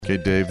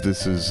Okay, Dave,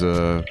 this is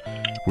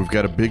we've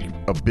got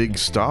a big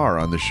star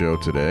on the show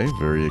today.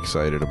 Very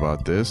excited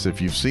about this. If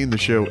you've seen the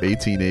show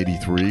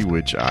 1883,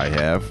 which I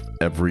have,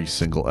 every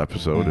single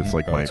episode, it's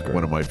like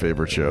one of my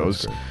favorite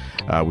shows.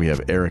 We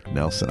have Eric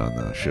Nelsen on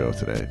the show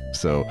today.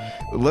 So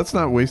let's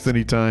not waste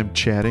any time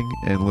chatting,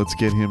 and let's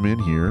get him in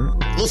here.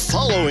 The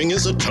following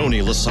is a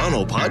Tony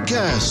Lasano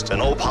podcast,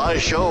 an Opie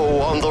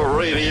show on the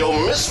Radio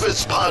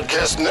Misfits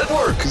Podcast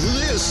Network.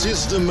 This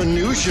is the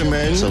Minutia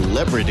Men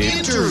Celebrity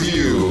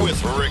Interview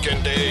with Rick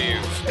and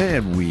Dave.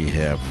 And we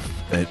have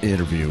an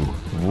interview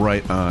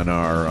right on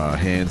our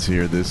hands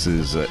here. This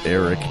is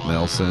Eric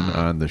Nelsen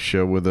on the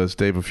show with us.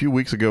 Dave, a few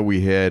weeks ago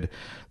we had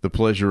the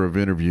pleasure of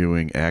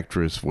interviewing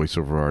actress,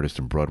 voiceover artist,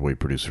 and Broadway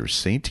producer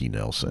Sainty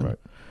Nelsen.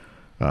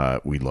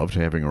 Right. We loved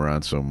having her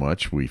on so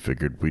much, we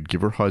figured we'd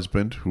give her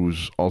husband,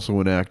 who's also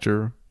an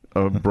actor,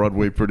 a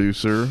Broadway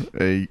producer,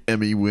 a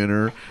Emmy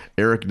winner,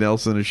 Eric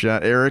Nelsen, a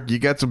shot. Eric, you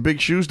got some big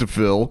shoes to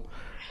fill.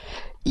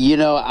 You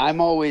know,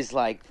 I'm always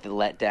like the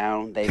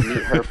letdown. They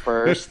meet her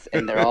first,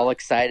 and they're all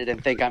excited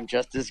and think I'm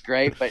just as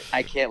great, but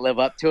I can't live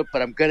up to it,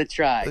 but I'm going to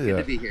try. Good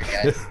to be here,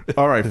 guys.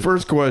 All right,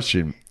 first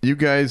question. You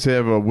guys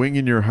have a wing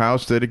in your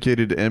house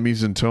dedicated to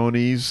Emmys and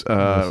Tonys.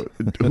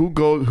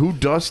 Who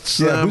dusts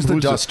them? Yeah, who's the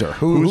duster?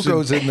 Who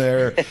goes in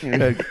there?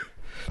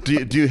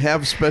 Do you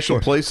have special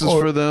places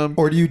for them?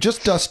 Or do you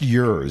just dust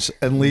yours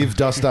and leave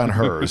dust on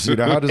hers? You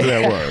know, how does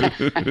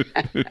that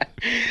work?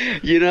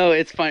 You know,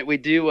 it's funny. We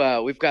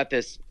do, we've got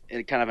this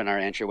kind of in our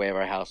entryway of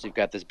our house. We've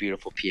got this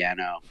beautiful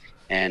piano,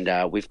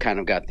 and we've kind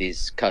of got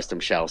these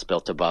custom shelves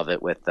built above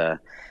it with the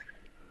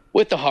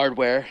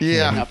hardware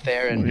up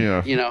there.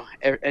 And, you know,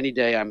 any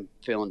day I'm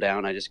feeling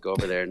down, I just go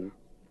over there and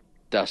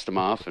dust them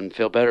off and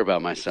feel better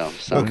about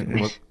myself. So. Okay,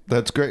 well,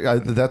 that's great.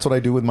 That's what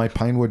I do with my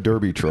Pinewood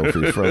Derby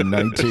trophy from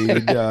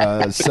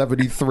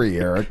 1973,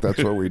 Eric.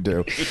 That's what we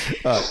do.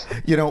 I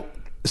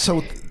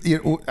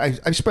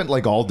spent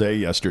like all day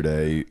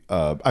yesterday.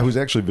 I was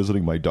actually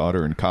visiting my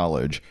daughter in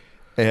college,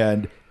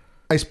 and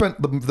I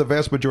spent the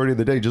vast majority of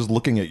the day just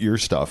looking at your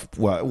stuff.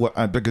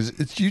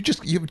 Because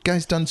you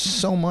guys done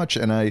so much,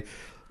 and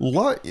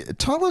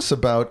tell us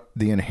about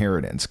The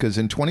Inheritance, because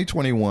in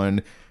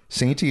 2021.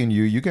 Sainty and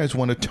you guys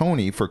won a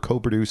Tony for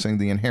co-producing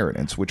The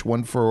Inheritance, which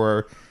won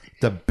for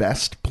the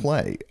best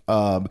play.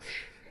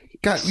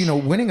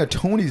 Winning a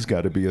Tony's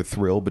got to be a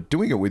thrill, but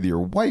doing it with your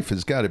wife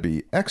has got to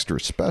be extra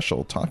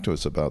special. Talk to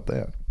us about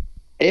that.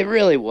 It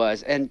really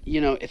was. And,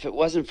 you know, if it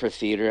wasn't for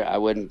theater, I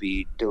wouldn't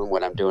be doing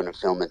what I'm doing in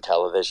film and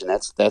television.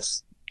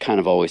 That's kind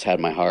of always had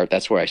my heart.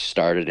 That's where I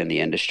started in the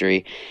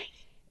industry.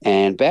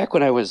 And back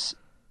when I was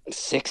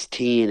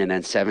 16 and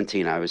then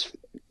 17, I was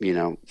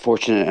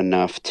fortunate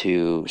enough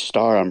to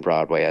star on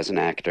Broadway as an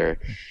actor.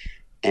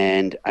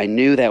 And I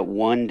knew that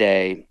one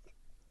day,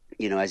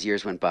 as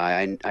years went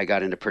by, I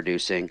got into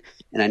producing,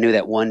 and I knew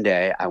that one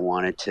day I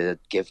wanted to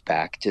give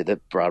back to the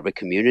Broadway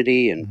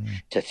community and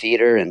to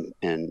theater and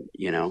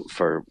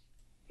for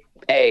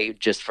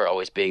just for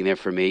always being there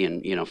for me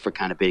and, for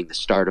kind of being the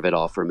start of it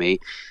all for me.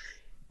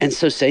 And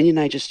so Sandy and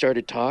I just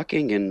started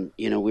talking, and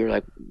we were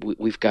like,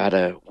 we've got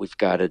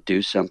to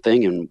do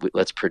something, and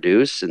let's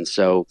produce. And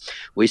so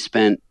we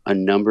spent a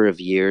number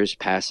of years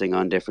passing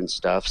on different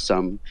stuff.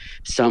 Some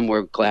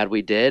we're glad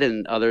we did,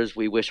 and others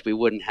we wish we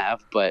wouldn't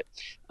have. But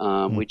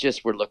we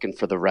just were looking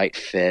for the right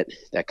fit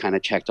that kind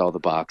of checked all the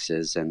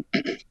boxes. And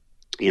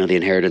The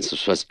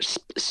Inheritance was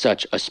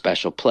such a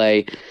special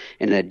play,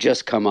 and it had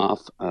just come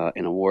off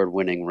an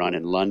award-winning run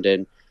in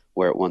London,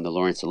 where it won the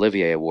Laurence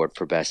Olivier Award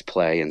for Best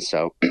Play, and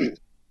so.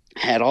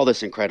 Had all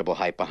this incredible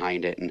hype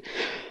behind it, and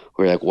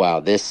we're like,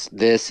 wow, this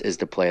is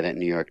the play that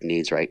New York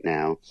needs right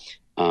now.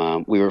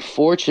 We were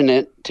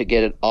fortunate to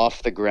get it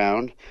off the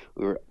ground.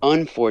 We were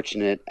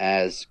unfortunate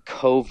as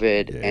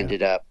COVID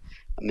ended up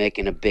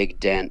making a big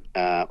dent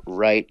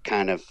right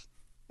kind of,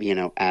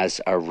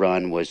 as our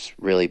run was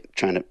really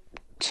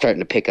starting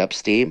to pick up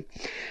steam.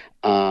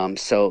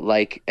 So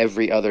like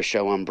every other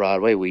show on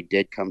Broadway, we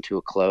did come to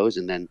a close,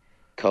 and then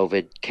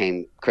COVID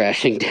came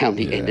crashing down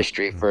the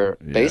industry for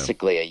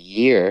basically a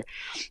year.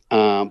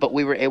 But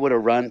we were able to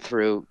run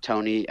through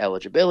Tony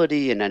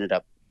eligibility and ended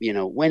up,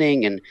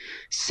 winning. And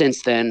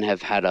since then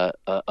have had a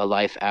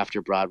life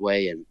after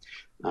Broadway. And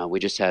we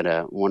just had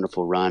a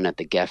wonderful run at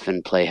the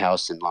Geffen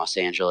Playhouse in Los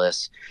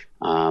Angeles.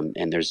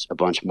 And there's a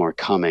bunch more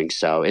coming.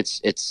 So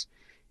it's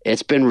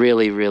been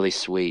really, really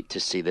sweet to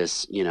see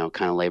this,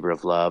 kind of labor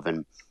of love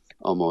and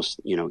almost,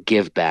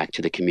 give back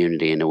to the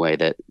community in a way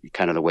that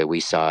kind of the way we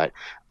saw it,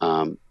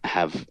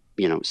 have,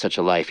 such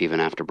a life even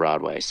after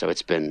Broadway. So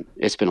it's been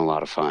a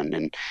lot of fun.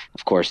 And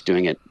of course,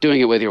 doing it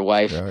with your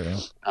wife,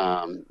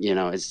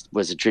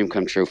 was a dream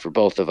come true for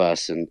both of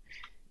us. And,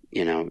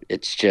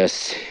 it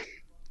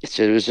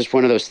was just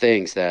one of those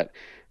things that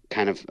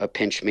kind of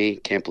pinched me.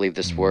 Can't believe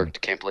this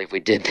worked. Can't believe we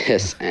did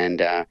this.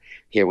 And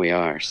here we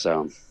are.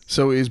 So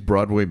is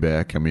Broadway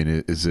back? I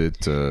mean, is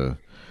it,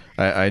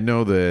 I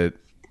know that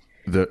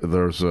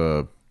there's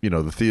the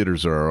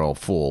theaters are all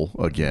full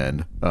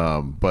again,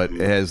 but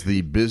has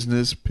the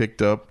business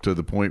picked up to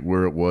the point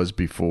where it was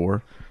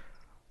before?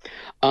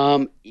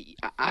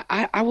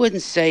 I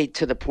wouldn't say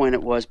to the point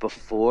it was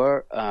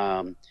before,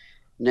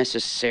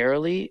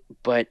 necessarily,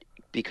 but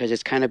because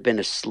it's kind of been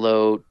a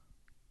slow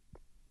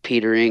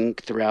petering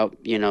throughout,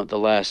 the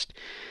last,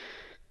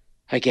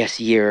 I guess,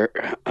 year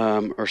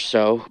or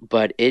so.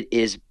 But it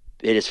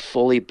is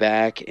fully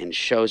back, and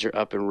shows are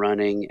up and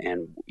running,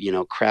 and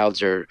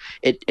crowds are.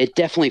 It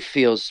definitely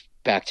feels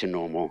back to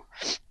normal.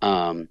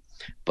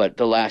 But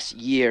the last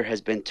year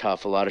has been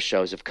tough. A lot of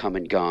shows have come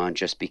and gone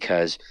just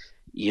because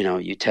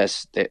you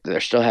test. They're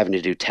still having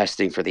to do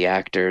testing for the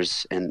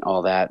actors and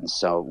all that, and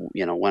so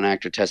one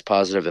actor tests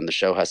positive, and the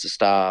show has to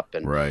stop,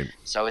 and Right.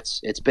 so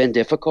it's been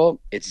difficult.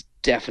 It's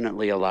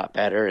definitely a lot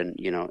better, and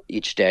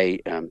each day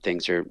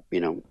things are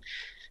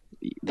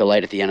the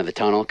light at the end of the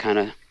tunnel kind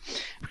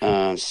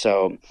of.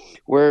 So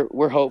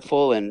we're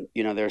hopeful, and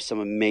there are some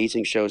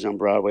amazing shows on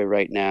Broadway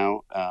right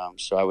now.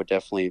 So I would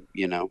definitely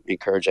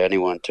encourage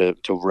anyone to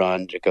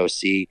go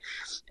see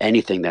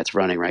anything that's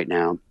running right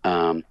now.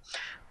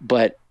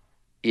 But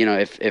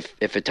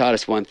if it taught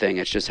us one thing,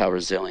 it's just how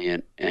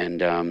resilient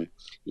and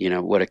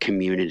what a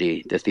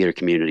community the theater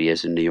community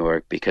is in New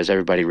York, because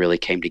everybody really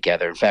came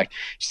together. In fact,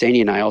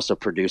 Stany and I also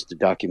produced a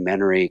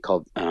documentary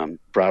called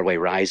Broadway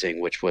Rising,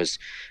 which was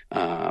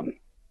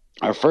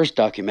our first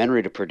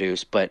documentary to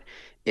produce, but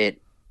it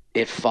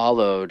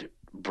followed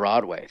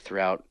Broadway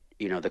throughout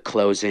the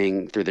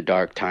closing, through the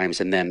dark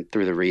times, and then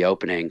through the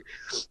reopening.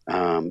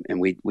 And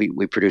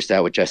we produced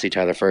that with Jesse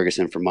Tyler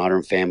Ferguson from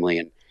Modern Family,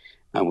 and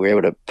we were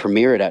able to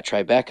premiere it at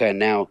Tribeca, and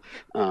now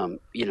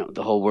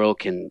the whole world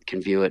can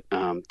view it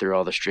through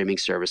all the streaming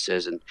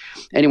services. And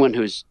anyone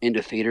who's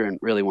into theater and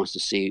really wants to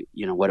see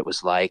what it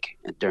was like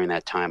during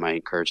that time, I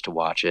encourage to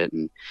watch it.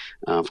 And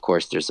of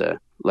course, there's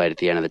a light at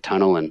the end of the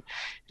tunnel, and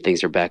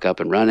things are back up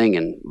and running,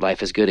 and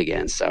life is good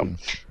again. So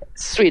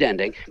sweet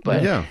ending,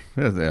 but yeah,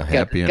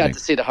 happy ending. Got to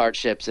see the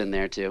hardships in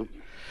there too.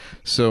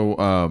 So,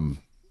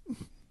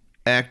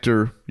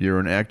 you're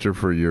an actor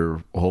for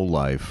your whole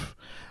life.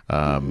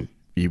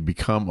 You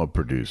become a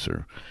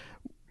producer.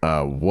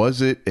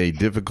 Was it a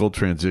difficult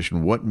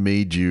transition? What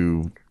made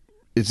you?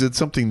 Is it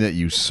something that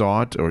you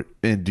sought,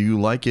 and do you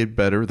like it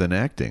better than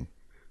acting?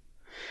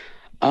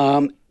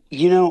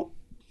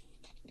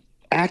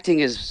 Acting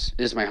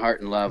is my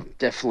heart and love.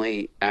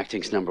 Definitely,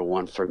 acting's number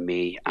one for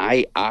me.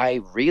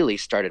 I really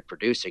started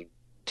producing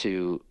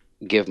to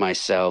give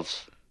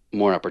myself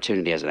more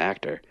opportunity as an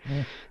actor.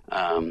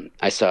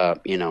 I saw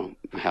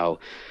how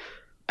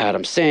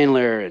Adam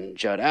Sandler and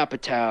Judd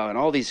Apatow and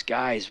all these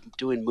guys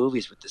doing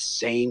movies with the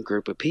same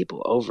group of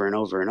people over and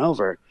over and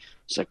over.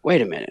 It's like,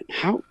 wait a minute,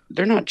 how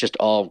they're not just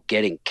all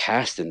getting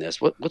cast in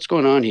this? What's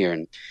going on here?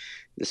 And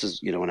this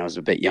is, when I was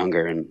a bit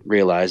younger, and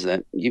realized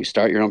that you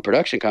start your own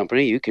production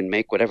company, you can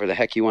make whatever the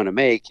heck you want to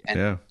make,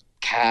 and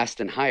cast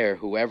and hire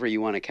whoever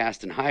you want to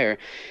cast and hire.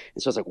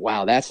 And so it's like,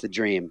 wow, that's the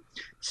dream.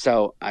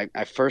 So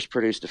I first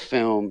produced a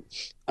film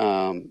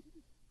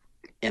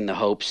in the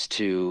hopes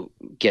to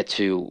get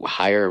to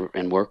hire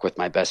and work with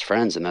my best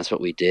friends. And that's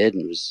what we did.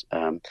 And it was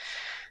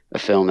a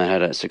film that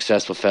had a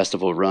successful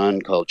festival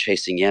run called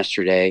Chasing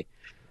Yesterday.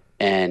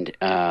 And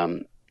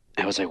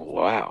I was like,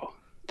 wow,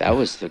 that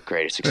was the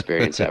greatest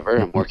experience ever.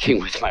 I'm working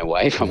with my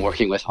wife. I'm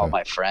working with all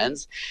my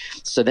friends.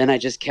 So then I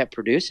just kept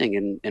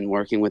producing and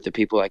working with the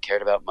people I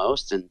cared about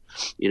most. And,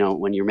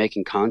 when you're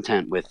making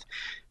content with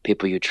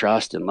people you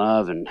trust and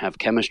love and have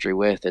chemistry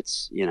with,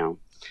 it's, you're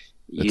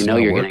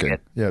going to get.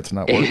 Yeah, it's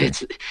not working.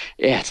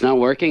 It's not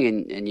working,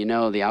 and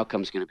the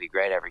outcome's going to be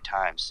great every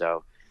time.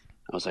 So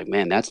I was like,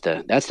 man, that's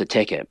the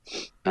ticket.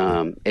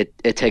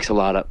 It takes a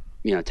lot of,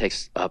 it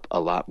takes up a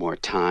lot more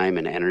time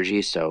and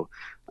energy. So,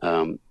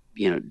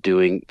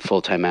 doing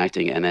full-time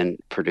acting and then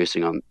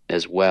producing on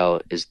as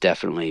well is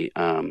definitely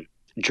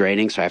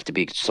draining. So I have to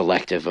be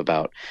selective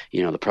about,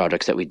 the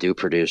projects that we do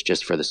produce,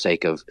 just for the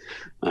sake of,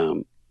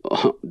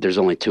 there's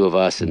only two of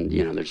us, and,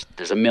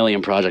 there's a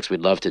million projects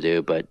we'd love to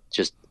do, but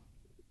just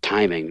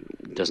timing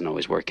doesn't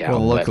always work out.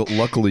 Well,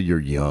 luckily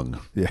you're young.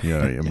 Yeah,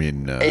 I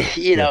mean,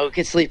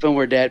 can sleep when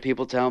we're dead,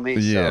 people tell me.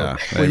 Yeah.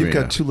 So. Well, you've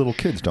got two little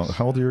kids, don't?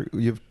 How old are you?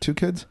 You have two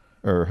kids,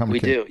 or how many? We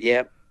kids? do.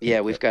 Yeah.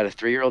 We've got a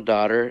 3-year-old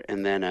daughter,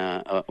 and then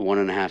a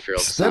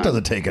 1.5-year-old son. That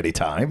doesn't take any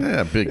time.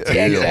 Yeah, big deal.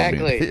 Yeah,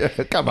 exactly. I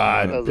mean, come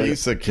on,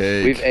 piece of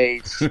cake. We've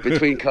aged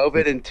between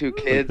COVID and 2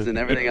 kids and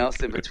everything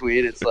else in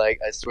between. It's like,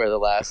 I swear, the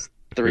last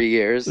 3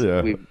 years,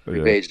 we've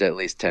aged at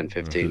least 10,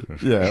 15.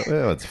 Yeah,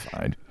 that's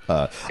fine.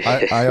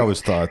 I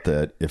always thought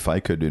that if I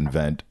could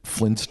invent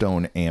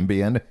Flintstone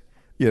Ambien,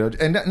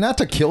 and not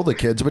to kill the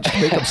kids, but just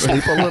make them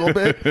sleep a little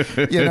bit.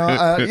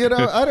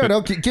 I don't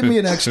know. Give me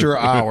an extra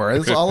hour.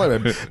 That's all I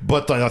mean.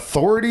 But the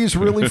authorities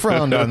really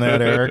frowned on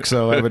that, Eric.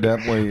 So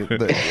evidently,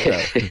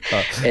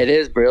 it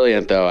is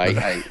brilliant, though.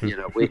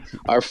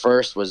 Our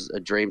first was a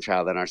dream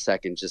child, and our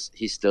second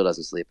he still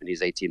doesn't sleep, and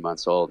he's 18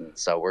 months old, and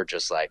so we're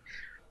just like,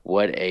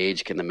 what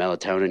age can the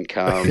melatonin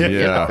come?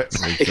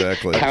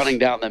 Exactly. Counting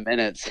down the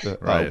minutes.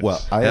 Right.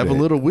 Well, I have a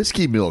little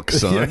whiskey milk,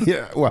 son.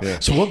 Well,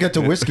 so we'll get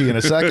to whiskey in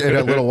a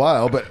little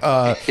while. But we,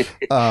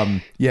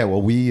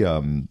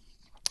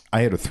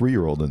 I had a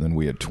 3-year-old, and then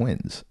we had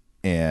twins,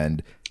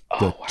 and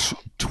The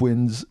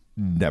twins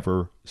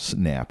never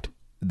snapped.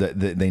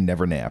 They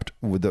never napped.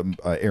 With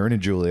Aaron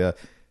and Julia,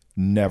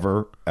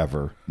 never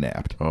ever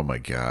napped. Oh my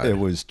God! It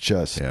was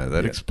just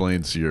that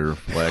explains your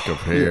lack of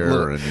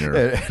hair and your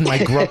and my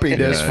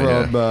grumpiness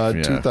from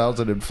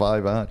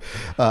 2005 on.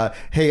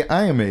 Hey,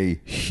 I am a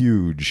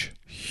huge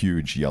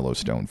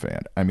Yellowstone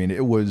fan. I mean,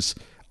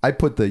 I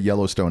put the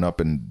Yellowstone up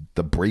in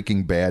the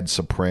Breaking Bad,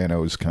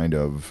 Sopranos kind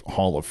of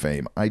Hall of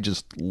Fame. I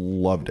just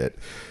loved it.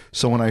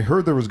 So when I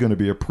heard there was going to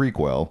be a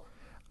prequel,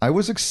 I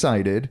was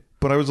excited,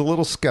 but I was a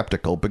little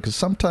skeptical because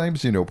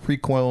sometimes,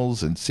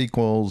 prequels and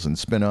sequels and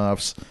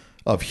spinoffs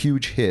of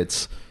huge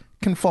hits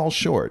can fall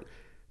short.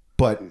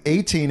 But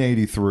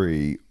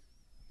 1883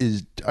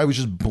 I was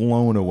just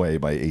blown away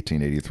by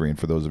 1883. And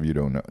for those of you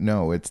who don't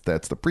know,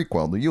 that's the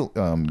prequel,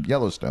 the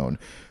Yellowstone,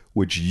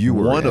 which you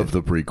were one in. of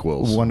the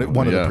prequels. One of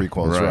the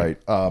prequels, right.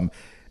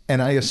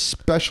 And I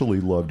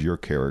especially loved your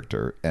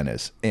character,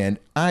 Ennis. And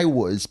I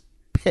was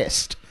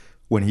pissed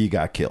when he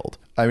got killed.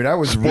 I mean, I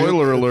was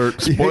Spoiler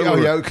alert. Spoiler. Oh,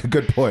 yeah,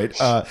 good point.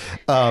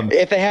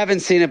 If they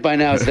haven't seen it by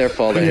now, it's their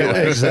fault. Anyway.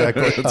 Yeah,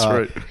 exactly. That's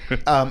right.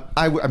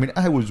 I mean,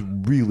 I was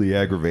really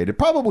aggravated.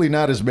 Probably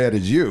not as mad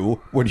as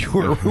you when you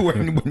were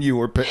when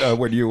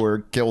you were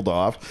killed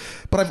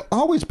off. But I've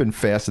always been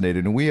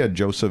fascinated, and we had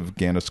Joseph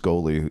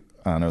Ganiscoli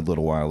on a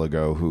little while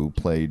ago who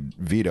played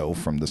Vito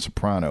from The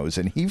Sopranos,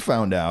 and he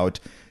found out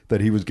that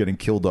he was getting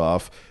killed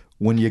off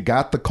when you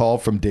got the call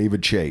from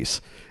David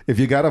Chase. If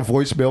you got a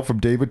voicemail from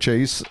David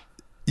Chase,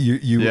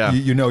 you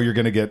know you're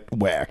going to get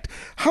whacked.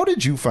 How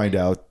did you find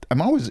out?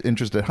 I'm always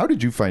interested. How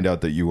did you find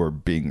out that you were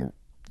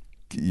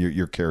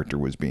your character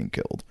was being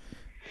killed?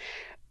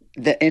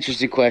 The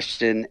interesting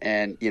question,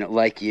 and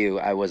like you,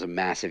 I was a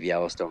massive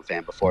Yellowstone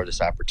fan before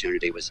this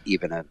opportunity was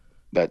even a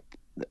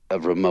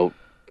remote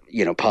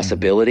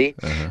possibility.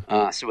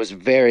 Uh-huh. So it was a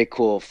very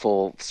cool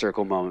full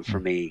circle moment for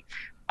me.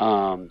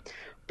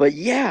 But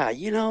yeah,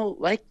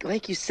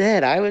 like you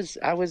said,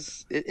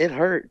 it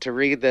hurt to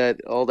read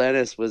that old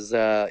Ennis was,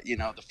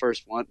 the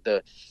first one,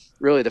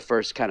 the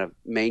first kind of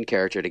main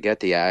character to get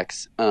the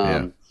axe.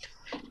 Not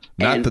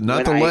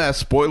the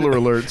last. Spoiler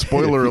alert.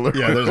 Spoiler alert.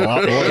 Yeah, there's a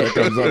lot more that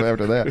comes up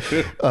after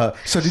that.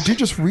 So did you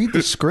just read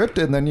the script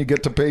and then you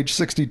get to page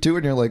 62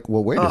 and you're like,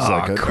 well, wait a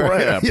second.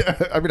 Crap.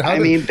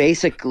 Yeah,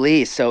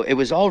 basically, so it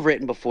was all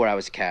written before I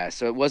was cast.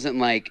 So it wasn't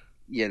like,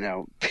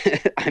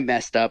 I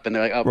messed up and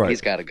they're like, oh,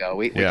 he's got to go.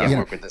 We can't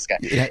work with this guy.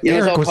 Yeah,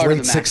 Eric was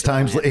late 6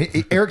 times.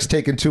 Eric's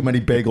taken too many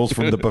bagels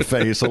from the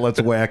buffet, so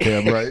let's whack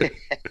him, right?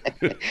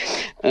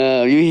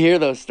 You hear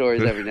those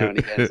stories every now and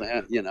again,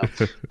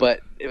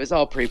 but it was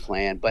all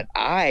pre-planned. But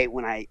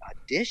when I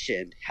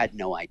auditioned, had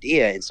no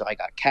idea. And so I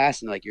got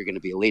cast and like, you're going to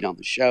be a lead on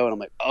the show. And I'm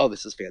like, oh,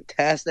 this is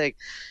fantastic.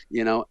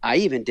 I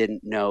even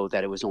didn't know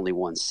that it was only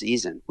one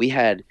season.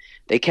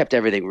 They kept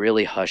everything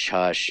really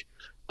hush-hush.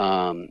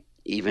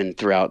 Even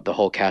throughout the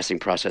whole casting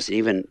process, and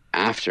even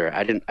after,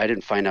 I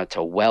didn't find out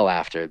till well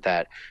after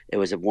that it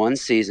was a one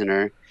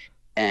seasoner,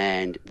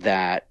 and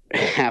that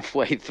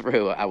halfway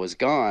through I was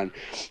gone.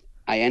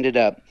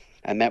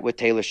 I met with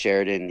Taylor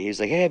Sheridan. He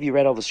was like, "Hey, have you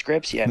read all the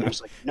scripts yet?" And I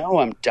was like, "No,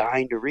 I'm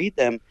dying to read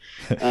them."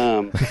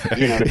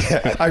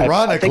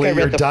 Ironically,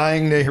 you're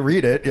dying to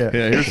read it. Yeah,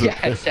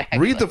 exactly.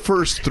 Read the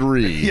first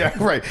 3. Yeah,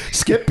 right.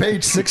 Skip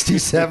page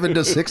 67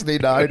 to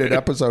 69 in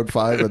episode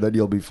 5, and then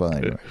you'll be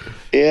fine.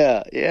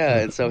 Yeah.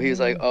 And so he was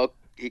like, "Oh,"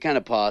 he kind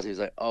of paused. He was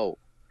like, "Oh,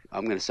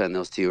 I'm going to send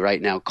those to you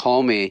right now.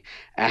 Call me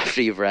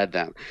after you've read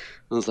them."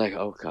 I was like,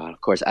 oh God, of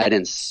course. I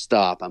didn't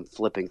stop. I'm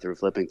flipping through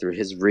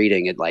his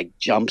reading. It like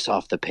jumps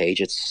off the page.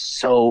 It's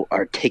so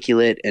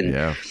articulate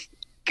and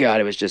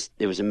God,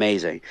 it was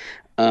amazing.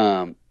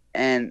 And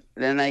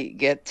then I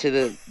get to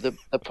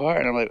the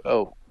part and I'm like,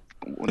 oh,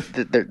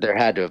 there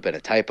had to have been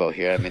a typo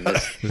here. I mean,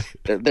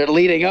 they're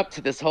leading up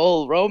to this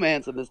whole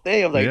romance and this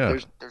thing. I'm like,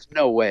 there's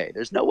no way.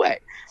 There's no way.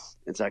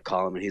 And so I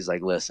call him and he's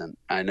like, listen,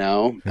 I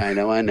know,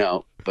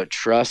 but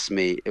trust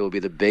me, it will be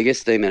the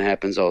biggest thing that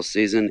happens all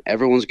season.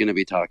 Everyone's going to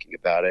be talking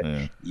about it.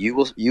 Yeah.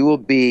 You will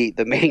be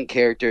the main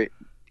character.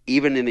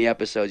 Even in the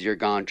episodes, you're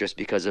gone just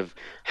because of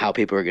how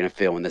people are going to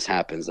feel when this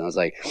happens. And I was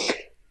like,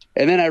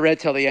 and then I read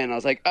till the end. I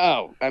was like,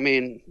 oh, I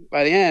mean,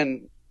 by the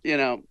end,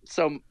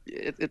 so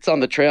it's on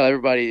the trail.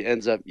 Everybody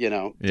ends up,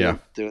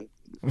 doing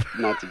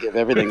not to give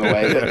everything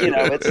away, but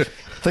it's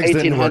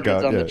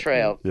 1800s on the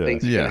trail. Yeah.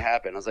 Things are going to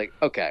happen. I was like,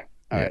 okay.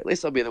 All right, at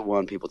least I'll be the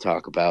one people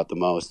talk about the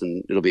most,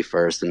 and it'll be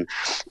first. And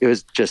it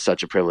was just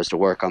such a privilege to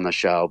work on the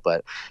show.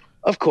 But,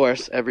 of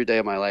course, every day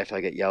of my life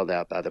I get yelled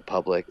at by the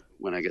public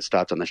when I get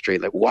stopped on the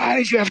street. Like, why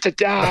did you have to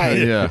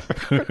die?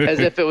 As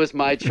if it was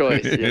my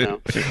choice,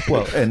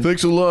 Well, and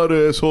thanks a lot,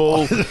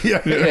 asshole. Yeah,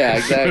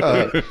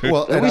 exactly.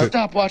 And we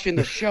stopped watching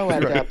the show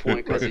at that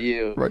point because of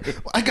you. Right.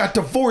 I got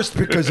divorced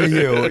because of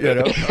you,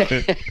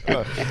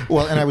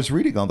 Well, and I was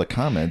reading all the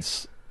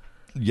comments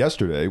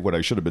yesterday when I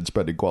should have been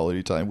spending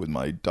quality time with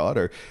my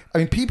daughter. I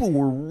mean, people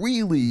were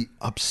really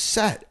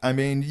upset. I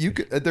mean,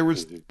 there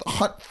was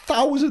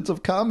thousands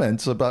of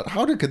comments about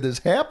how could this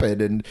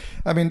happen, and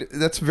I mean,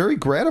 that's very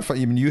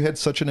gratifying. I mean, you had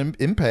such an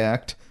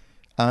impact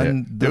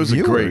on the it was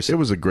viewers. It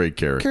was a great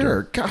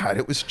character. God,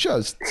 it was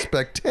just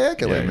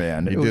spectacular,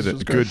 man. He It was did a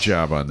just good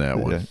job on that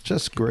one. Yeah,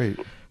 just great.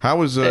 How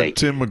was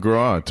Tim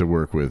McGraw to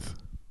work with?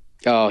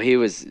 Oh, he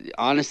was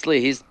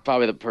honestly, he's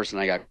probably the person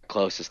I got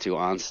closest to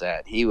on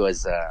set. He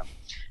was,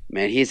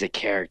 man, he's a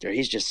character.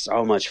 He's just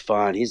so much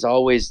fun. He's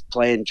always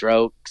playing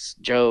jokes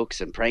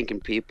and pranking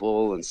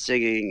people and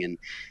singing, and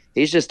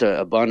he's just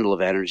a bundle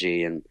of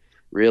energy and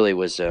really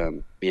was,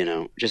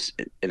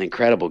 just an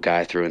incredible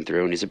guy through and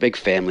through. And he's a big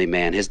family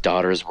man. His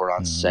daughters were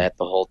on set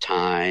the whole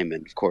time,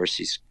 and of course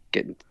he's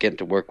getting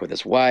to work with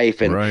his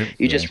wife, and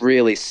you just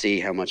really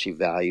see how much he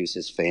values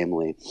his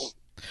family.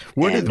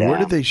 Where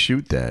did they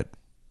shoot that?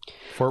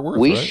 Fort Worth.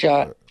 We right?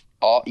 shot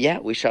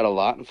we shot a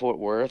lot in Fort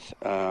Worth,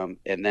 and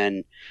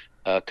then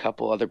a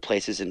couple other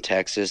places in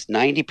Texas.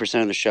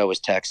 90% of the show was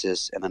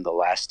Texas, and then the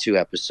last 2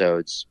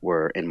 episodes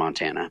were in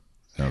Montana.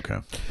 Okay.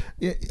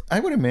 Yeah, I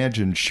would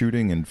imagine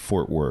shooting in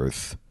Fort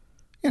Worth.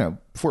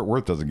 Fort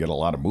Worth doesn't get a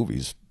lot of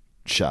movies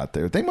shot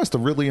there. They must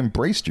have really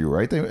embraced you,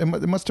 right?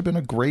 It must have been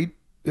a great,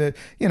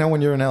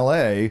 when you're in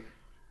L.A.,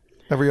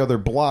 every other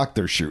block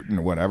they're shooting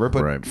or whatever.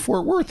 But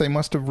Fort Worth, they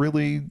must have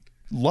really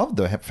loved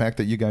the fact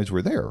that you guys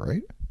were there,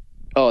 right?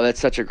 Oh, that's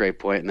such a great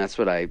point, and that's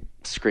what I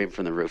scream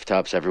from the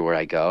rooftops everywhere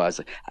I go. I was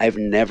like, I've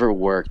never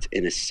worked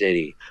in a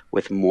city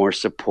with more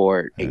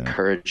support,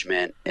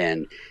 encouragement,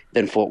 and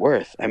than Fort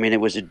Worth. I mean, it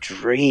was a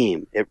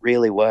dream. It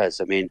really was.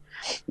 I mean,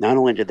 not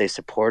only did they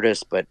support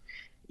us, but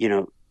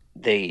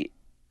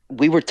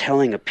we were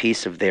telling a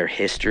piece of their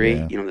history.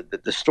 Yeah.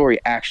 The story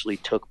actually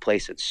took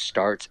place. It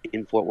starts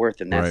in Fort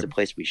Worth, and that's the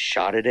place we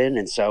shot it in.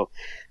 And so,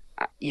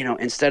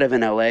 instead of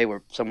in LA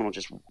where someone will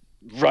just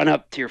run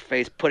up to your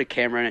face, put a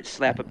camera in it,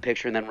 slap a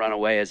picture, and then run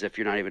away as if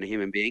you're not even a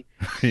human being.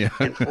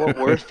 In Fort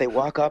Worth, they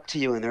walk up to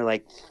you and they're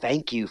like,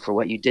 "Thank you for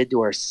what you did to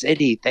our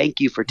city.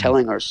 Thank you for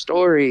telling our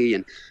story."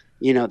 And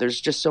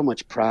there's just so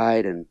much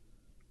pride, and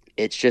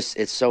it's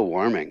so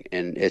warming,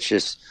 and it's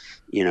just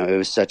it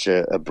was such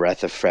a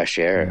breath of fresh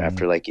air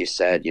after, like you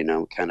said,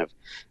 kind of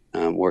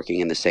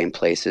working in the same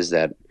places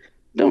that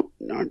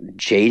aren't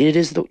jaded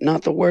is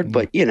not the word,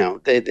 but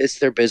it's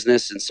their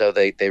business, and so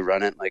they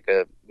run it like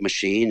a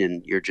machine,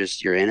 and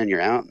you're in and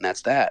you're out, and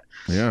that's that.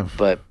 Yeah.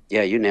 But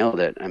yeah, you nailed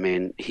it. I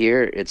mean,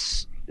 here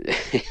it's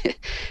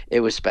it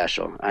was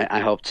special.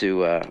 I hope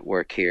to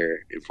work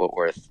here in Fort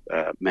Worth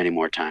many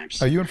more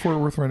times. Are you in Fort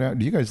Worth right now?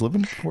 Do you guys live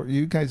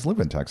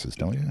in Texas,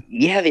 don't you?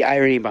 Yeah, the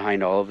irony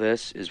behind all of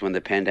this is when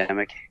the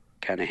pandemic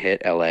kind of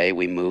hit LA,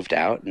 we moved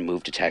out and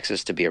moved to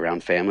Texas to be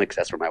around family because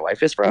that's where my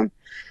wife is from.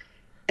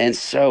 And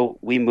so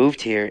we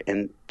moved here,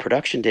 and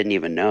production didn't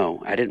even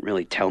know. I didn't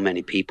really tell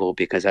many people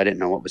because I didn't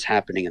know what was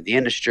happening in the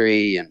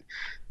industry, and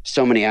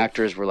so many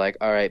actors were like,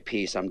 "All right,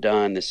 peace, I'm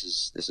done. This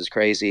is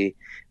crazy."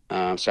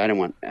 So I didn't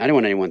want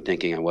anyone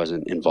thinking I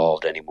wasn't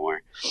involved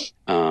anymore.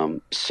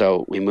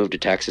 So we moved to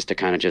Texas to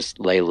kind of just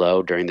lay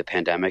low during the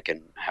pandemic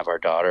and have our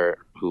daughter,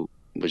 who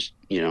was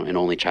an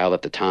only child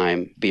at the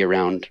time, be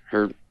around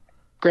her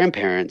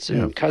grandparents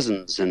and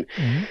cousins, and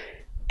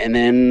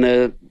then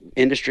the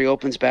industry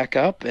opens back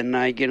up, and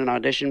I get an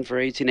audition for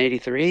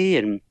 1883,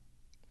 and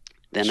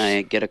then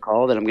I get a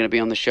call that I'm going to be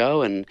on the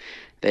show, and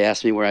they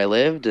asked me where I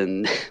lived,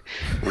 and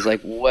I was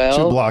like, well,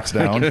 2 blocks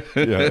down.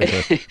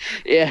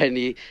 yeah,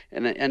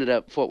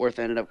 and Fort Worth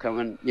ended up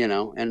coming,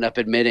 ended up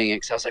admitting it,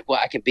 because I was like, well,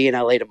 I can be in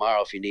LA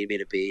tomorrow if you need me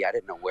to be. I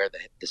didn't know where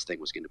this thing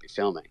was going to be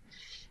filming.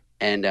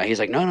 And he's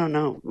like,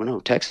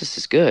 no, Texas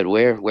is good.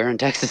 Where in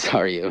Texas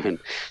are you? And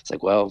it's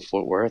like, well,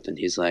 Fort Worth. And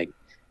he's like,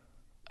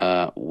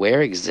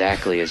 where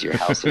exactly is your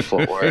house in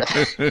Fort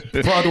Worth?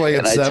 Broadway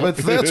at 7th.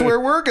 That's where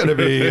we're going to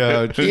be.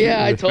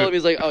 Yeah, I told him.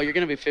 He's like, oh, you're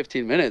going to be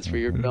 15 minutes for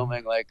your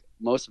filming like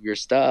most of your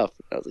stuff.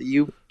 I was like,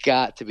 you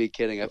got to be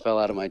kidding. I fell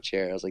out of my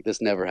chair. I was like,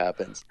 this never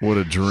happens. What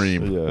a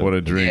dream. Yeah. What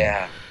a dream.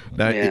 Yeah.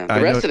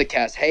 The rest of the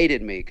cast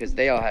hated me because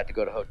they all had to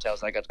go to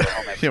hotels. I got to go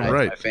home every night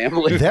with my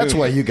family. That's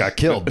why you got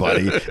killed,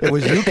 buddy. It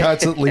was you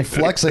constantly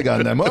flexing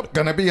on them. Oh,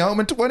 going to be home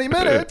in 20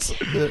 minutes.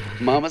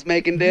 Mama's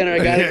making dinner. I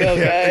got to go,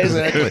 guys.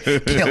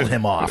 Exactly. Kill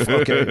him off.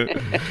 Okay.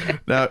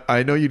 Now,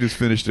 I know you just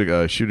finished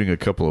shooting a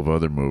couple of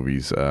other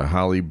movies,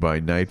 Holly by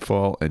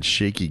Nightfall and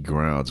Shaky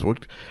Grounds.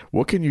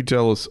 What can you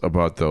tell us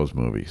about those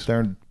movies?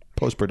 They're in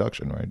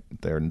post-production, right?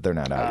 They're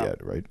not out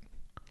yet, right?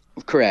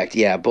 Correct.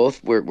 Yeah,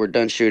 both we're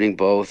done shooting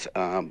both,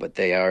 but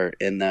they are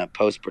in the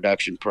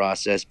post-production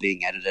process,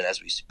 being edited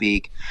as we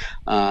speak.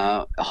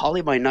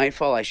 Holly by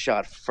Nightfall I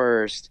shot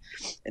first,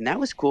 and that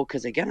was cool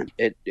because again,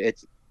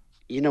 it's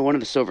one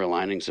of the silver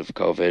linings of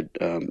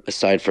COVID,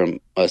 aside from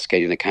us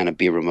getting to kind of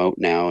be remote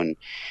now and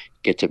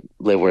get to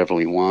live wherever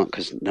we want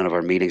because none of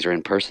our meetings are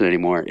in person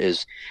anymore,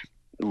 is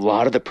a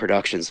lot of the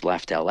productions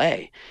left LA.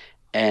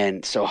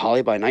 And so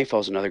Holly by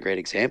Nightfall is another great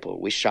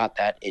example. We shot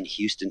that in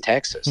Houston,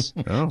 Texas.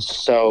 Oh.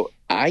 So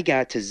I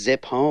got to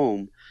zip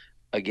home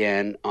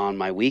again on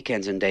my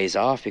weekends and days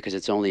off because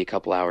it's only a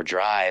couple hour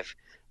drive.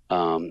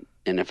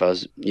 and if I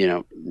was,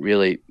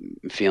 really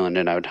feeling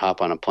it, I would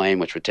hop on a plane,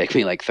 which would take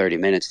me like 30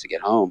 minutes to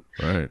get home.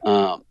 Right.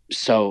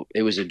 So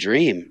it was a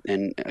dream.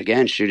 And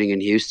again, shooting in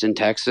Houston,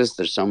 Texas,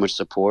 there's so much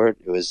support.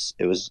 It was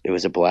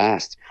a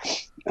blast.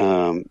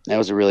 That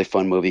was a really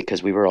fun movie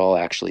because we were all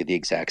actually the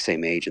exact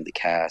same age in the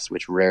cast,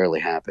 which rarely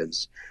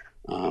happens.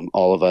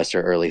 All of us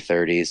are early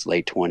 30s,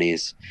 late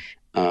 20s.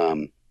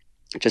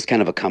 Just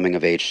kind of a coming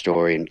of age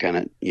story and kind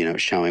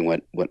of, showing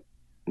what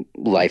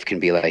life can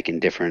be like in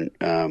different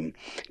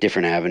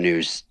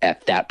avenues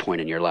at that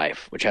point in your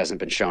life, which hasn't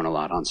been shown a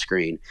lot on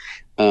screen.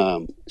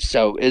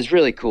 So it was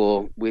really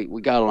cool.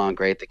 We got along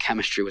great. The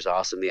chemistry was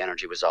awesome. The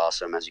energy was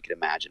awesome. As you can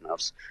imagine,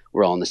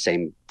 we're all in the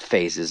same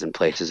phases and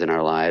places in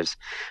our lives.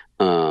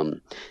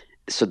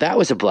 So that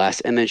was a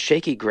blast. And then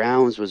Shaky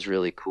Grounds was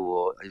really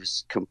cool. It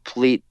was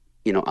complete,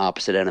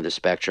 opposite end of the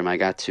spectrum. I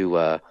got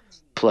to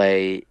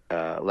play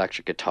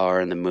electric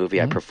guitar in the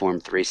movie. I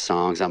performed 3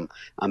 songs. I'm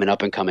an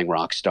up and coming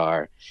rock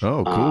star.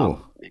 Oh,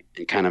 cool.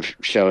 And kind of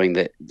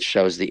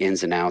shows the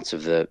ins and outs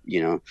of the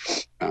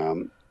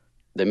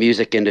the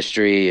music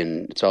industry,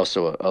 and it's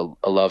also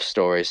a love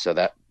story. So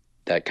that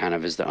kind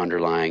of is the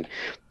underlying.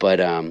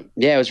 But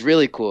it was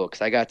really cool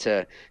because I got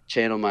to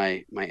channel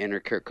my inner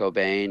Kurt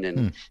Cobain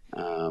and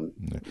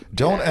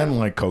don't end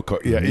like Coco.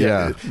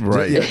 Yeah,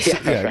 right.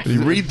 Yeah.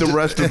 You read the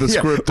rest of the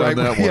script on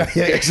that one.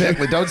 Yeah,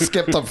 exactly. Don't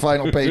skip the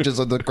final pages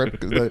of the Kurt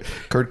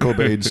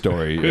Cobain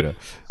story.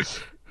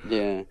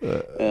 Yeah.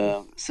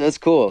 So it's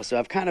cool. So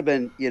I've kind of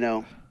been,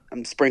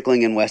 I'm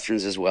sprinkling in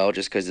Westerns as well,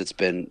 just because it's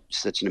been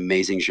such an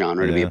amazing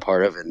genre to be a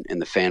part of,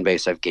 and the fan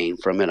base I've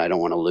gained from it, I don't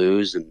want to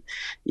lose. And,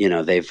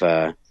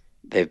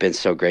 they've been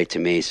so great to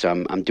me.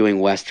 So I'm doing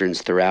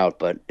Westerns throughout,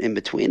 but in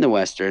between the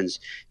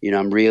Westerns,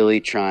 I'm really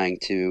trying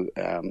to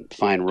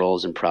find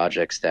roles and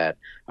projects that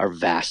are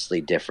vastly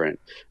different.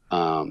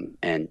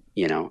 And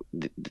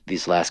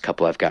these last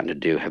couple I've gotten to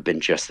do have been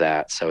just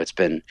that. So it's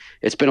been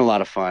a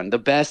lot of fun. The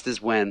best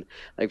is when,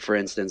 like, for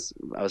instance,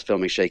 I was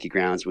filming Shaky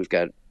Grounds. We've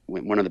got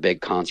one of the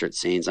big concert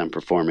scenes. I'm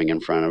performing in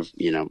front of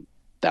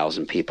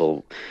 1,000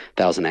 people,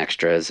 1,000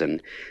 extras,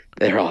 and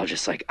they're all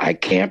just like, "I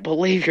can't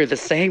believe you're the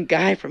same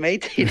guy from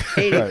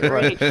 1883.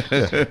 Right.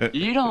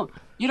 You don't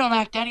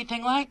act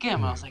anything like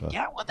him." I was like,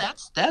 "Yeah, well,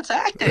 that's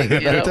acting.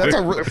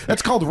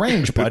 That's called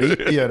range, buddy."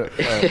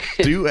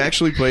 Do you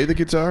actually play the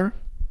guitar?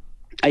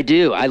 I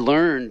do. I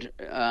learned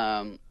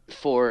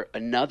for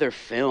another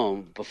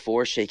film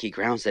before Shaky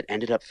Grounds that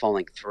ended up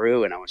falling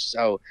through, and I was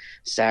so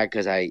sad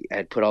because I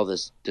had put all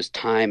this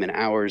time and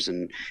hours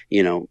and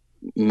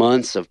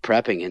months of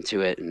prepping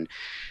into it, and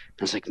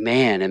I was like,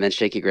 man. And then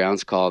Shaky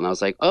Grounds called, and I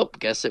was like, oh,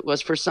 guess it was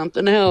for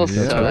something else.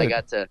 Yeah, so right. I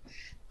got to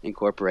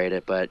incorporate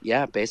it. But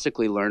yeah,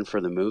 basically learned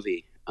for the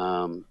movie.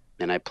 And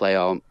I play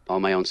all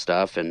my own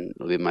stuff, and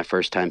it'll be my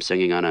first time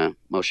singing on a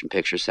motion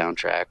picture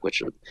soundtrack,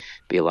 which would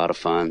be a lot of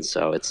fun.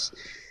 So it's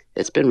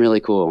been really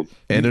cool.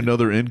 And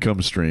another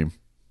income stream.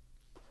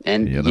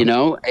 And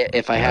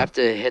if I have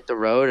to hit the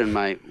road in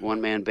my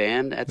one-man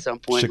band at some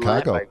point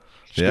Chicago. in life,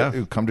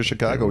 Come to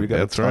Chicago. We got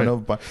That's a ton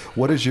right. of.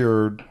 What is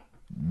your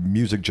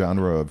music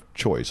genre of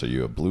choice? Are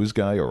you a blues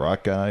guy, a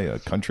rock guy, a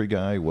country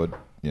guy? What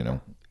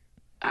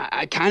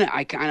I kind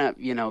of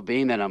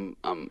being that I'm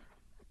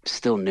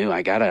still new,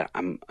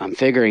 I'm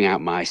figuring out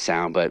my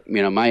sound, but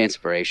my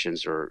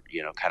inspirations are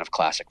kind of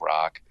classic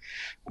rock.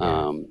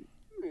 The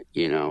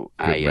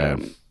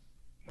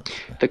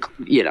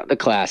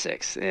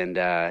classics, and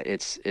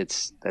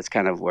that's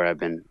kind of where I've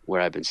been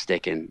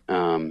sticking.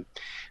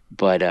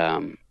 But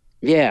I'm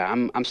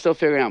still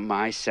figuring out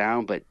my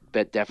sound, but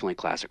definitely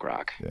classic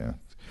rock. Yeah,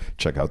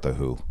 check out the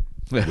Who.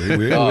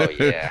 Oh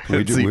yeah,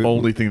 It's the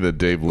only thing that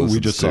Dave listens to. We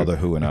just saw the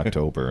Who in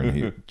October,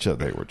 and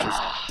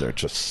they're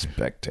just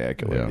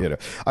spectacular. Yeah.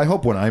 I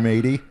hope when I'm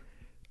 80,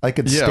 I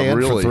could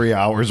stand for 3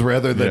 hours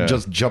rather than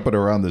just jumping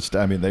around this.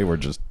 I mean, they were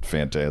just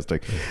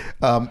fantastic.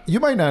 You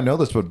might not know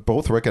this, but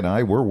both Rick and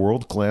I were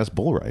world-class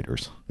bull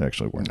riders.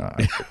 Actually, we're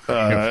not.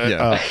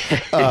 I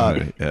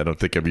don't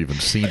think I've even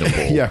seen a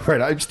bull. Yeah,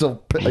 right. I'm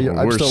still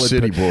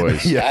city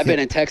boys. Yeah. I've been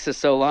in Texas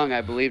so long,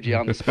 I believed you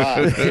on the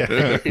spot.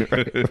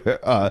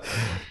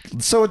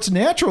 So it's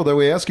natural that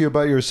we ask you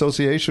about your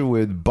association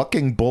with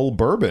Bucking Bull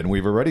Bourbon.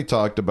 We've already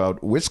talked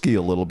about whiskey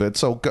a little bit,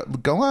 so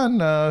go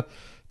on.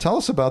 Tell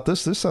us about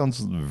this. This sounds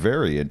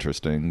very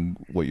interesting,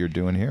 what you're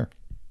doing here.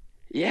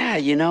 Yeah,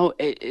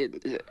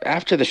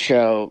 after the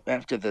show,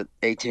 after the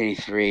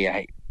 1883,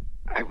 I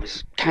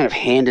was kind of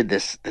handed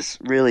this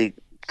really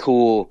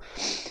cool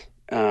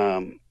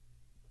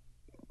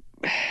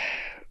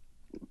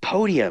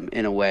podium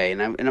in a way,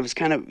 and I was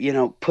kind of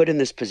put in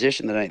this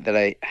position that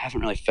I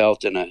haven't really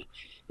felt in a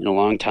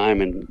long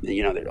time, and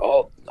there are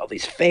all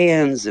these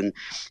fans, and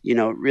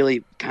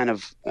really kind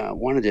of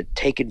wanted to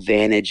take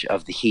advantage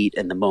of the heat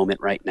and the moment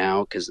right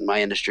now, because in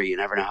my industry you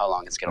never know how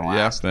long it's going to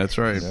last. Yeah, that's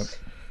right. Yep.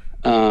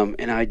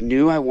 And I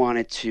knew I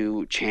wanted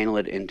to channel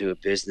it into a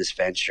business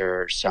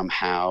venture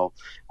somehow,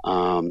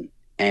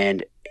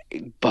 and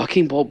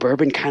Bucking Bull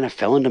Bourbon kind of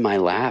fell into my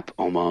lap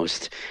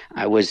almost.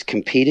 I was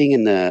competing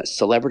in the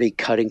celebrity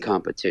cutting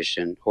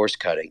competition, horse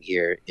cutting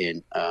here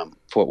in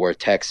Fort Worth,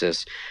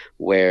 Texas,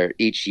 where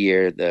each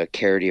year the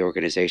Charity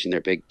organization,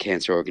 their big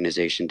cancer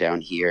organization down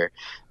here,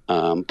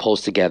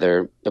 pulls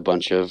together a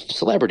bunch of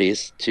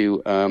celebrities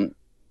to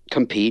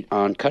compete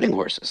on cutting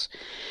horses.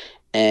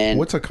 And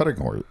What's a cutting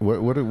horse?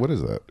 What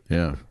is that?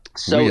 Yeah.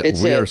 so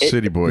we are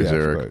city boys, Yeah,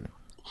 Eric. right.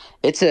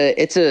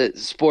 it's a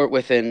sport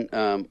within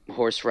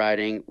horse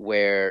riding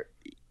where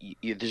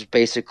there's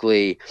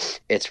basically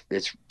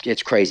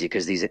it's crazy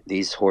because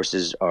these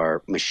horses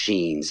are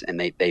machines and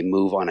they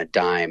move on a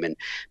dime, and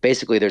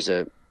basically there's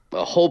a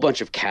whole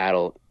bunch of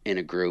cattle in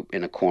a group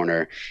in a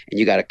corner, and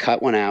you got to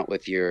cut one out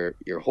with your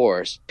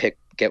horse,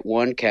 get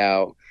one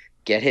cow,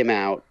 get him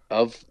out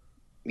of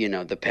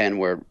the pen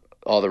where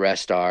all the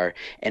rest are,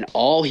 and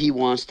all he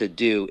wants to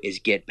do is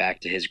get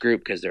back to his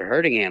group because they're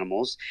herding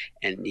animals,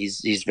 and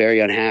he's very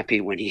unhappy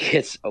when he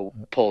gets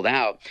pulled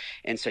out.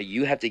 And so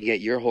you have to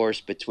get your horse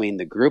between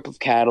the group of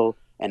cattle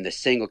and the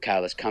single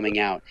cow that's coming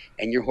out,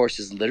 and your horse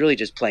is literally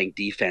just playing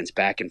defense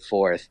back and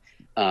forth.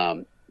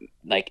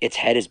 Like its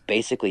head is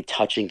basically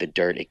touching the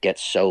dirt. It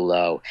gets so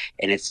low,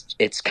 and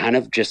it's kind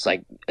of just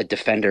like a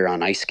defender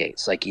on ice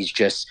skates. Like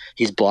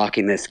he's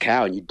blocking this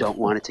cow, and you don't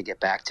want it to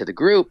get back to the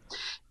group.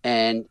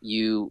 And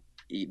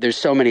there's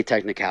so many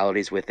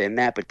technicalities within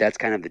that, but that's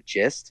kind of the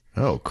gist.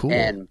 Oh, cool.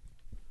 And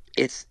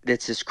it's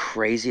this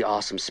crazy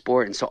awesome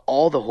sport. And so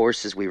all the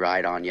horses we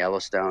ride on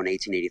Yellowstone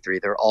 1883,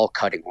 they're all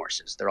cutting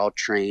horses. They're all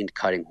trained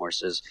cutting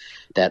horses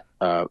that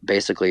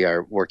basically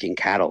are working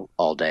cattle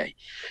all day.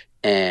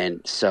 And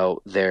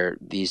so they're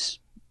these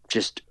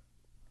just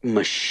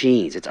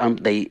machines.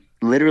 They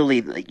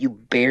literally, like, you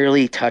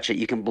barely touch it.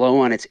 You can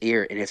blow on its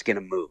ear and it's going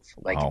to move.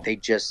 Like Wow. They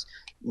just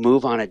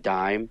move on a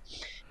dime.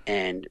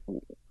 And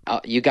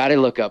you got to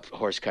look up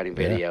horse cutting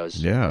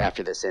videos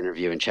after this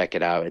interview and check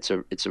it out. It's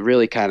a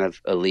really kind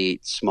of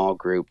elite small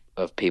group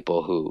of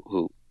people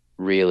who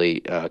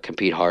really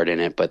compete hard in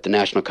it. But the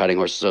National Cutting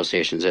Horse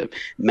Association is a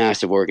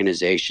massive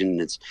organization.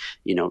 It's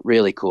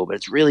really cool, but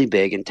it's really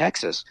big in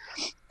Texas.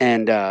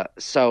 And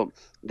so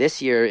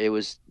this year it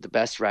was the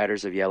best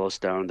riders of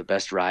Yellowstone, the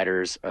best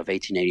riders of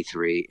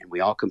 1883, and we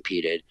all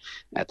competed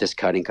at this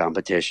cutting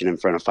competition in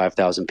front of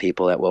 5,000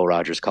 people at Will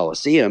Rogers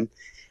Coliseum.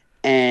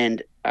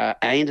 And I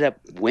ended up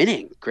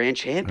winning grand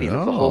champion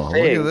of the whole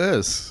thing. Look at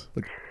this.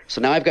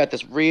 So now I've got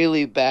this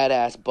really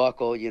badass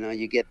buckle.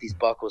 You get these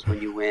buckles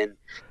when you win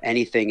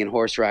anything in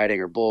horse riding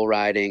or bull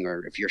riding,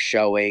 or if you're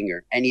showing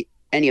or any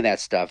of that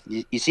stuff.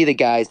 You see the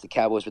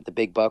cowboys with the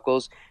big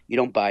buckles. You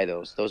don't buy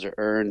those. Those are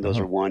earned. Those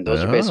are won.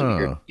 Those are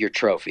basically your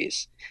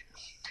trophies.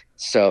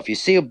 So if you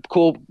see a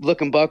cool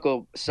looking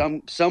buckle,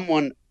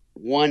 someone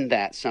won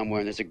that somewhere,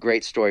 and there's a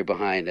great story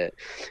behind it.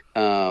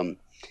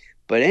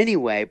 But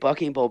anyway,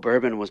 Bucking Bull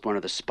Bourbon was one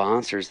of the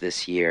sponsors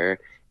this year,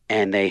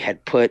 and they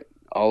had put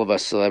all of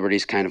us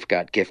celebrities kind of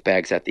got gift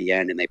bags at the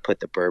end, and they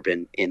put the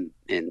bourbon in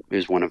it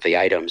was one of the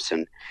items.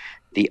 And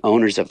the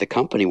owners of the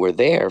company were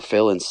there,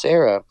 Phil and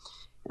Sarah,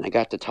 and I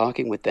got to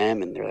talking with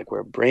them, and they're like, we're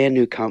a brand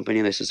new company.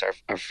 This is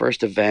our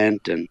first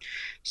event. And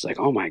it's like,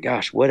 oh my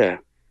gosh, what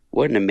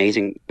an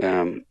amazing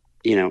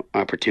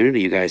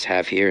opportunity you guys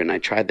have here. And I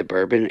tried the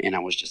bourbon, and I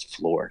was just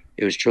floored.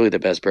 It was truly the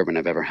best bourbon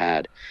I've ever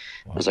had.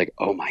 Wow. I was like,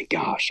 oh my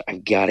gosh,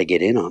 I've got to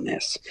get in on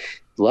this.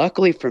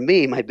 Luckily for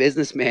me, my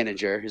business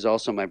manager, who's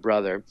also my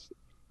brother,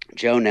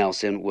 Joe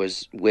Nelsen,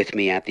 was with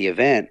me at the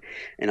event.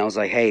 And I was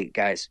like, hey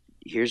guys,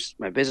 here's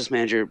my business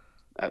manager.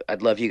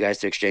 I'd love you guys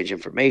to exchange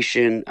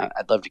information.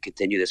 I'd love to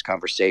continue this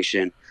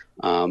conversation.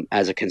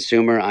 As a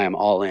consumer, I am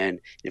all in.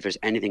 If there's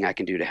anything I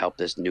can do to help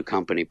this new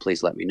company,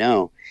 please let me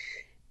know.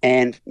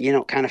 And,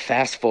 kind of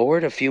fast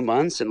forward a few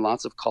months and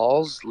lots of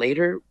calls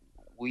later,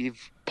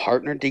 we've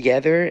partnered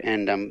together,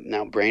 and I'm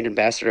now brand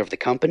ambassador of the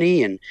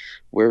company, and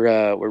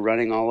we're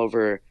running all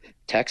over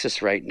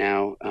Texas right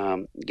now,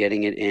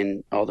 getting it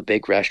in all the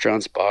big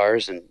restaurants,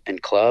 bars,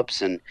 and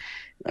clubs. And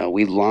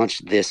we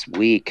launched this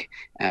week,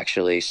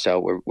 actually.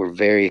 So we're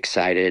very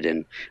excited,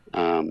 and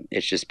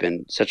it's just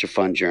been such a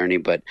fun journey.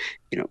 But,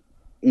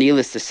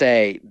 needless to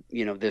say,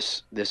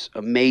 this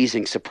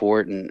amazing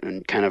support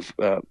and kind of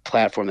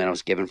platform that I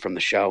was given from the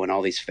show and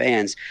all these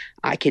fans,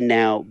 I can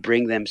now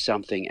bring them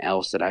something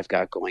else that I've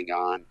got going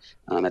on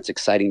that's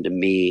exciting to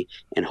me,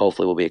 and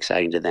hopefully will be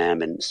exciting to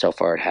them. And so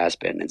far it has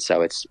been. And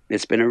so it's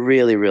been a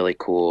really, really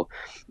cool.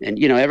 And,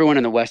 everyone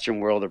in the Western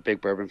world are big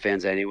bourbon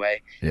fans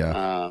anyway.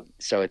 Yeah.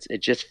 So it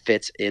just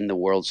fits in the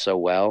world so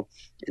well.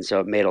 And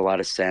so it made a lot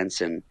of sense.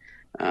 And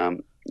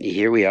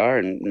here we are.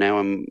 And now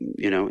I'm,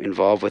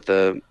 involved with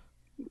a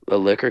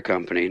liquor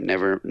company.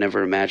 Never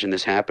imagined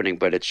this happening,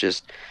 but it's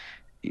just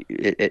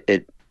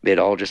it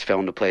all just fell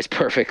into place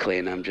perfectly,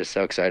 and I'm just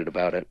so excited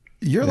about it.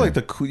 You're like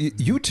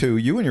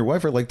you and your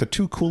wife are like the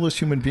two coolest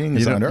human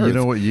beings on earth. You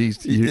know what?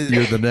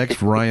 You're the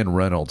next Ryan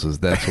Reynolds.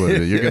 That's what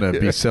it is. You're going to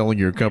be selling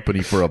your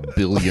company for $1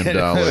 billion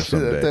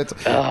someday.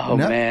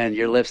 Man,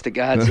 your lips to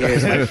God's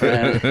ears, my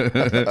friend.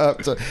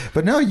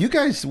 But no, you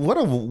guys, what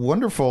a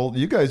wonderful!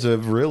 You guys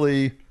have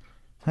really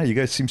Hi, you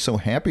guys seem so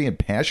happy and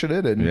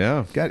passionate, and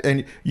Yeah.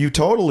 and you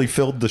totally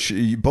filled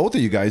the. Both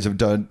of you guys have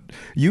done.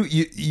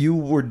 You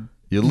were.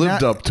 You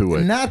lived up to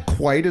it. Not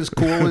quite as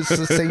cool as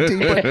the St. T,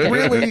 but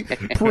really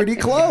pretty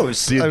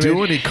close. Do you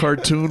do any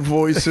cartoon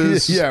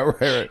voices? Yeah,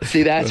 right.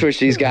 See, that's where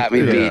she's got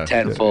me beat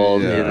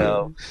tenfold. Yeah. You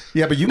know.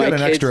 Yeah, but you My got an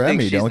kids extra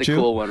think Emmy, she's don't the you?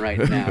 Cool one right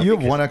now. You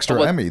have one because-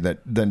 extra Emmy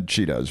than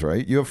she does,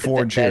 right? You have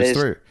 4 and she has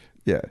 3.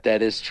 Yeah.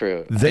 That is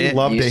true. They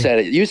love you to. said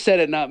it. You said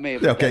it, not me.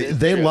 But Okay, that is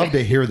they true. love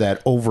to hear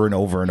that over and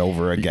over and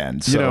over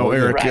again. So, You know,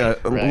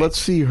 Eric, Right. let's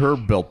see her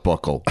belt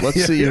buckle.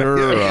 Let's see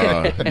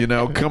her,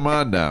 come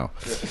on now.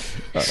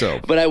 So,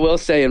 But I will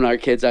say, in our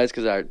kids' eyes,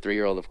 because our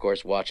 3-year-old, of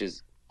course,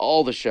 watches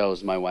all the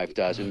shows my wife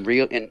does,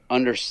 and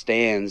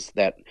understands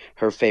that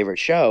her favorite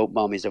show,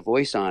 Mommy's a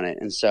voice on it,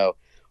 and so.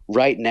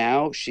 Right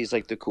now, she's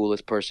like the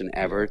coolest person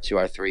ever to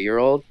our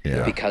 3-year-old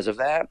because of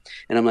that.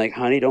 And I'm like,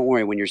 honey, don't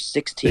worry. When you're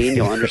 16,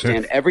 you'll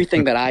understand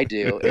everything that I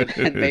do,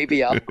 and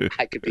maybe I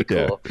could be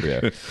cool.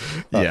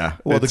 yeah.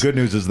 Well, the good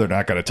news is they're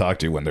not going to talk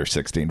to you when they're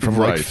 16. From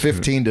like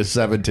 15 to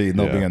 17,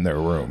 they'll be in their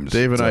rooms.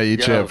 Dave and I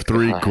each have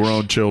 3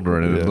 grown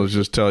children, and let's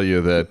just tell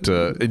you that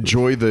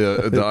enjoy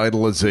the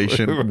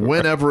idolization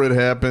whenever it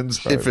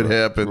happens, if it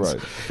happens.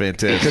 Right.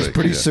 Fantastic. Because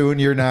pretty soon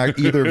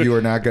either of you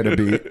are not going to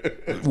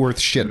be worth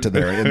shit in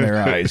their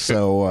eyes.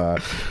 So,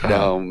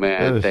 Oh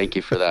man, thank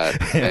you for that.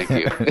 Thank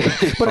you.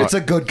 but it's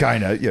a good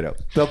kind of,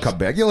 they'll come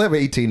back. You'll have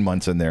 18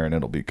 months in there, and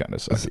it'll be kind of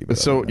sussy. But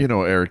So,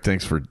 Eric,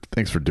 thanks for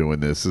doing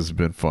this. This has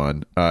been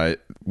fun.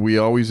 We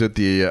always at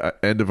the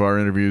end of our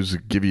interviews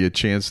give you a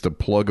chance to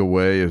plug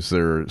away. Is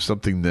there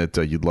something that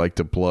you'd like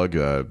to plug?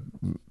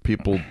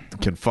 People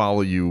can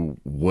follow you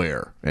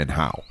where and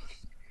how?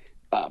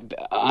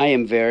 I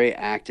am very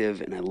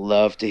active, and I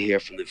love to hear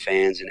from the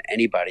fans and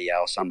anybody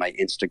else on my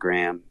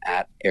Instagram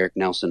at Eric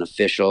Nelsen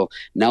Official.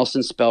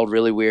 Nelson spelled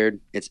really weird.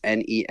 It's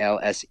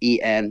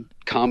Nelsen,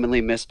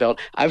 commonly misspelled.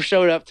 I've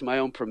showed up to my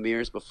own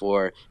premieres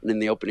before, and in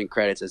the opening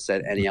credits it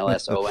said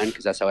Nelson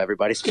because that's how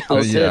everybody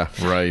spells it. Yeah,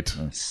 right.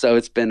 So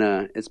it's been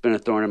a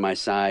thorn in my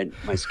side,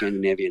 my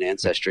Scandinavian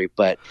ancestry.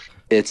 But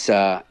it's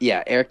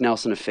Eric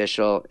Nelsen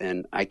Official,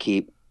 and I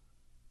keep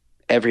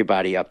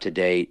everybody up to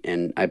date,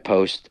 and I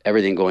post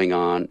everything going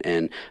on,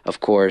 and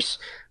of course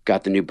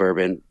got the new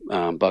bourbon,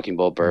 Bucking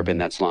Bull bourbon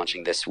that's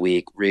launching this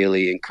week.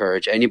 Really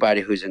encourage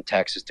anybody who's in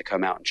Texas to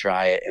come out and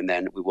try it, and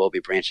then we will be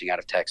branching out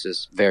of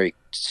Texas very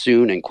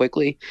soon and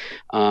quickly.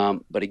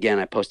 But again,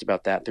 I post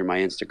about that through my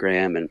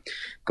Instagram, and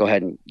go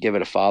ahead and give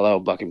it a follow,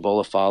 Bucking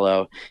Bull a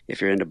follow if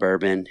you're into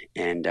bourbon,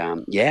 and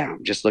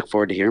just look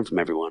forward to hearing from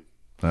everyone.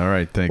 All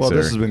right, thanks. well,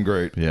 Eric. this has been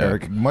great, Yeah.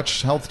 Eric.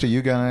 Much health to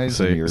you guys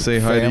and your say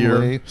hi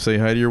family.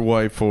 to your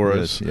wife for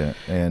us. Yeah,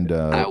 and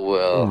I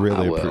will.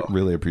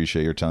 Really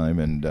appreciate your time,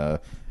 and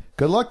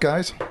good luck,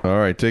 guys. All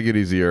right, take it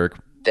easy, Eric.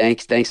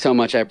 Thanks so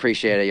much. I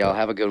appreciate it. Y'all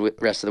have a good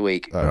rest of the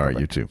week. All right,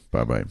 you too.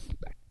 Bye.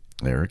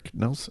 Eric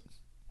Nelsen.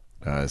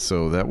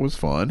 So that was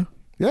fun.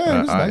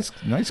 Yeah, he was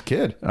nice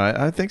kid.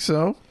 I think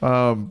so.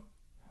 I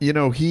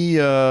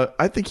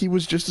think he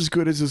was just as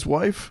good as his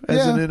wife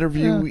as an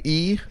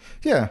interviewee.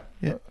 Yeah.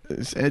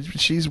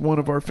 She's one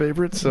of our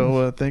favorites.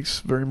 So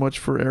thanks very much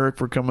for Eric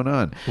for coming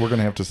on. We're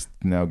gonna have to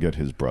now get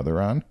his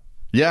brother on.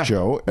 Yeah,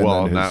 Joe. And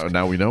well, then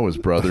now we know his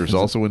brother's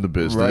also in the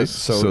business, right.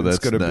 So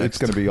that's it's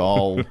gonna be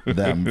all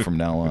them from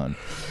now on.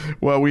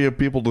 Well, we have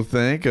people to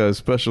thank.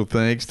 Special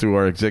thanks to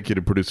our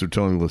executive producer,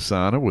 Tony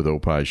Lasana with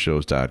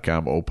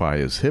opishows.com. Opie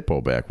is hippo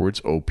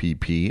backwards,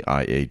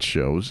 OPPIH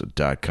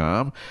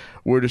shows.com.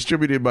 We're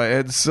distributed by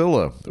Ed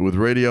Silla with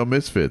Radio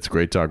Misfits.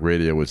 Great Talk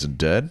Radio isn't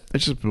dead.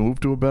 It's just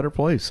moved to a better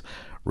place.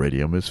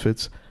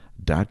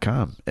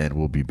 RadioMisfits.com. And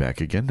we'll be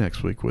back again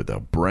next week with a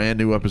brand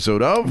new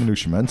episode of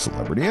Minutia Men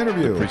Celebrity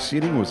Interview. The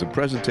preceding was a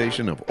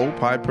presentation of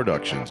Opie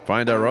Productions.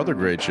 Find our other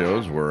great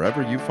shows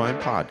wherever you find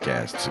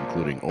podcasts,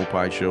 including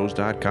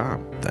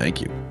opishows.com.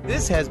 Thank you.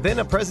 This has been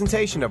a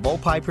presentation of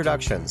Opie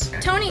Productions.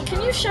 Tony,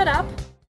 can you shut up?